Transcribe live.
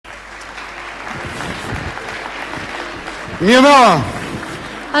Mirë mbroma.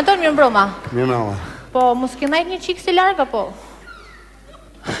 Anton, mirë mbroma. Mirë mbroma. Po, mos ke najt një qikë si larga, po?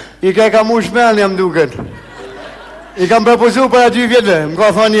 I ka mu shmel jam duket. I kam propozu për 2 vjetëve, më ka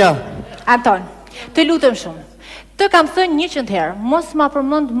thonë ja. Anton, të lutëm shumë. Të kam thënë 100 herë, mos ma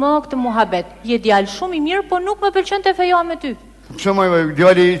përmënd më këtë muhabet. Je djalë shumë i mirë, po nuk më pëlqen të fejoa me ty. Shumë,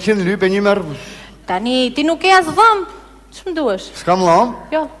 djali 100 lype, 1 merë. Tani, ti nuk e as dhëmë. Që më duesh? S'ka më dhëmë?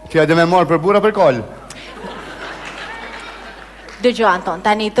 Jo. Ti edhe me marë për bura për kollë. Dëgjo, Anton,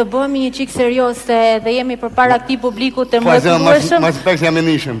 tani të bëmi një qikë seriose dhe jemi për para këti publiku të mrekullueshëm. Mas pek jam e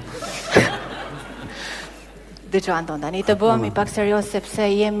nishëm. Dëgjo, Anton, tani të bëmi pak serios sepse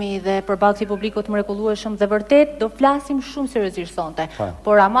jemi dhe përballë këtij publiku të mrekullueshëm dhe vërtet do flasim shumë seriozisht sonte.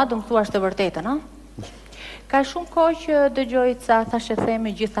 Por ama do më thuash të vërtetën, a? Ka shumë kohë që dëgjoj ca thashë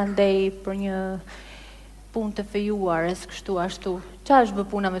theme gjithandej për një punë të fejuares, kështu ashtu. Qa është bë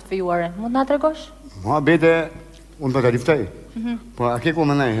puna me të fejuaren? Mund na tregosh? Muhabete, unë për të riftej. Po, a ke ku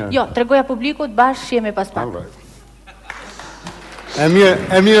më nej herë? Jo, tregoja publikut, bashkë jemi pas pak. E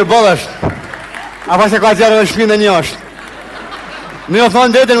mirë bollash. A pas e ka zjarë dhe shpinë dhe një është. Në jo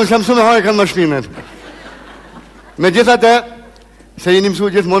thonë detën, unë që mësu me hajë kanë më shpinet. Me gjithate, se jeni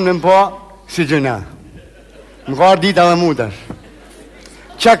mësu gjithë mund me më po, si gjëna. Më ka ardit edhe mutash.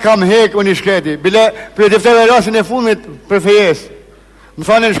 Qa kam hek unë i shketi. Bile, për e tifteve rasin e fundit për fejes. Më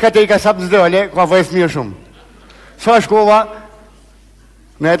thonë në shkete i ka sapë zdole, ka vajs mirë shumë. Sa shkova,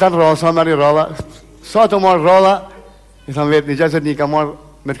 me e tanë rola, sa marri rola. Sa të marrë rola, i thamë vetë, një gjasët një ka marrë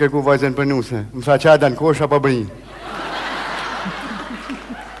me të kërku vajzën për nuse. Më tha qa danë kosha pa bërin.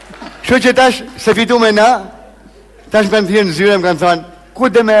 Kështu që tash se fitu me na, tash me në thirë në zyre më kanë thanë, ku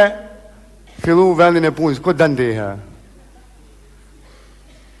dhe me fillu vendin e punës, ku danë deha?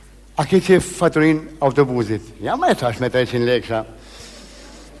 A ke që faturin autobusit? Ja ma e tash me 300 leksha.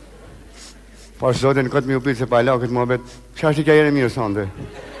 Po është zote në këtë mi u pitë se pa lau këtë muhabet, që është i ka jere mirë sonde?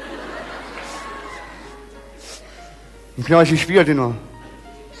 Më kjo është i shpirti no.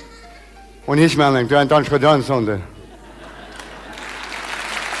 Unë hiq me në, këto janë tonë shkodranë sonde.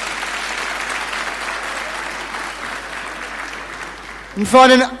 Më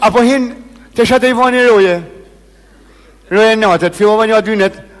thonin, apo hinë të shatë i voni roje. Roje natët, fillova një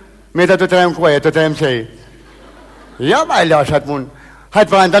adynet, me të trejmë koje, të trejmë qej. Ja, ma e lashat mund. Hajtë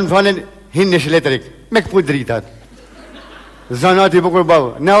për antanë më thonin, hinë në shletrik, me këput dritat. Zanati i bukur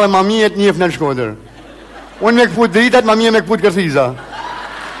balë, në edhe mamijet njëf në Shkodër. Unë me këput dritat, mamije me këput kërthiza.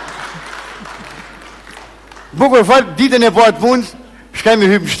 Bukur falë, ditën e partë punës, shkaj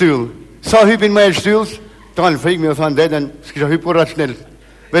me hypë në shtyllë. Sa hypin me e shtyllës, tonë frikë, me o thonë dedën, s'kisha hypë kur raçnel.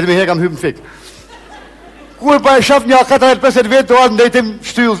 Vetë me he kam hypë në fikë. Kur pa e shaf një 4-5 vetë, të ardhë në dejtim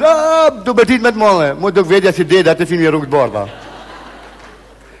shtyllës, du betit me të mëllë, mu duk vedja si dedë, atë filmi e rrugë të barba.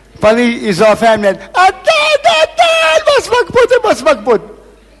 Pani i za femnet, atel, mos më këput.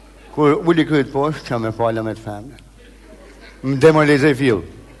 Kur uli këtë poshtë, që me pala me të femnet. Më demoralizoj fillë.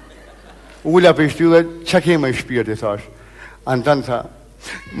 Ula për shtyllet, që kema i shpirti, thash. Antan tha,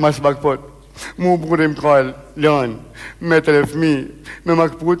 mas më këput, mu burim kajlë, lanë, me 3 fëmi, me më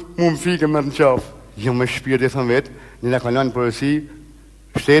këput, mu më fikë me të në qafë. Jo me shpirti, thëm vetë, një në kalan përësi,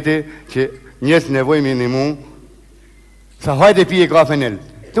 shteti, që njësë nevoj minimu, sa hajde pije kafe nëllë.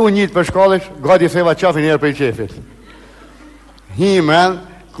 Tu njëtë për shkallësh, gati theva qafin njerë për i qefit. Hi i mërën,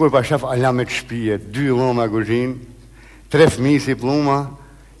 kur pa shaf alamet shpijet, 2 loma guzhin, 3 fëmi si pluma,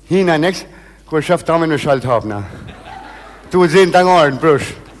 hi në aneks, kur shaf tamen në shaltë hapna. Tu zinë të ngarë në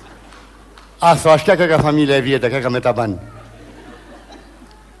prush. A thash, kja ka familje e vjetë, kja ka me të banë.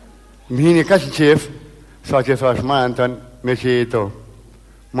 Më hini ka që qef, sa që thash, ma në tënë, me që i to.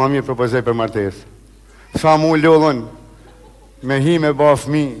 Ma mi propozej për martes. Sa mu lullën, me hi me ba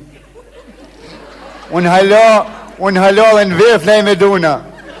fëmi. Unë halo dhe në vef, nej me duna.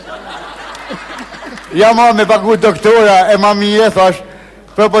 Ja ma me pagu doktora, e ma mi e thash,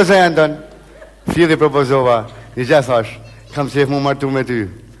 propozej Anton. Fili propozova, i gja thash, kam qef mu martu me ty.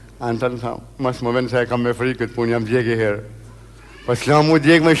 Anton tha, mas më venë se e kam me frikët, pun jam djek i herë. Pas la mu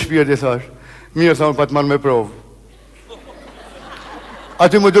djek me shpirt, i thash, mirë thamë pa të marrë me provë.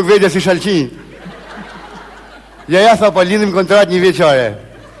 Aty më duk vedja si shalqin. Ja, tha, pa lindim kontrat një vjeqare.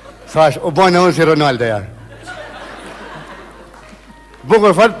 Thash, u bojnë unë si Ronaldo, ja.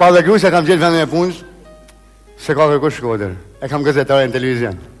 Bukur fat, pa dhe gru se kam gjithë vendin e punës, se ka kërkush Shkodër. E kam gazetare në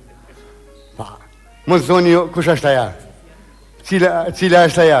televizion. Pa, mund të thoni ju, kush është aja? Cila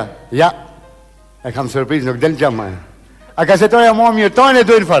është aja? Ja, e kam surpriz, nuk del gjama. A gazetarja ma mirë, tanë e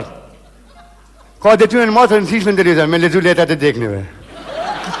dojnë fat. Ka detyrën në matër nësishme në televizion, me lezu letat e deknive.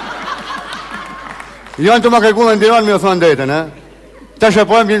 Janë të ma kërkullën në diran me o thonë drejten, ta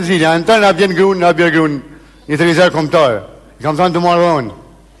shëpojmë për në zilja, në tërë nga bjenë grunë, një televizor komptarë. Kam thënë të marrë unë.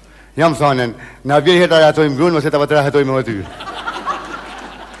 Jam thënën, na vjen herë ta ratojmë grunë, ose ta ratojmë me ty.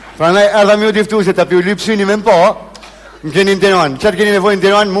 Prandaj edhe më u diftu se ta piu lypsyni me po, më keni në Tiranë. Çfarë keni nevojë në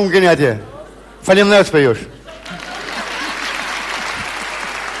Tiranë, mu më keni atje. Faleminderit për jush.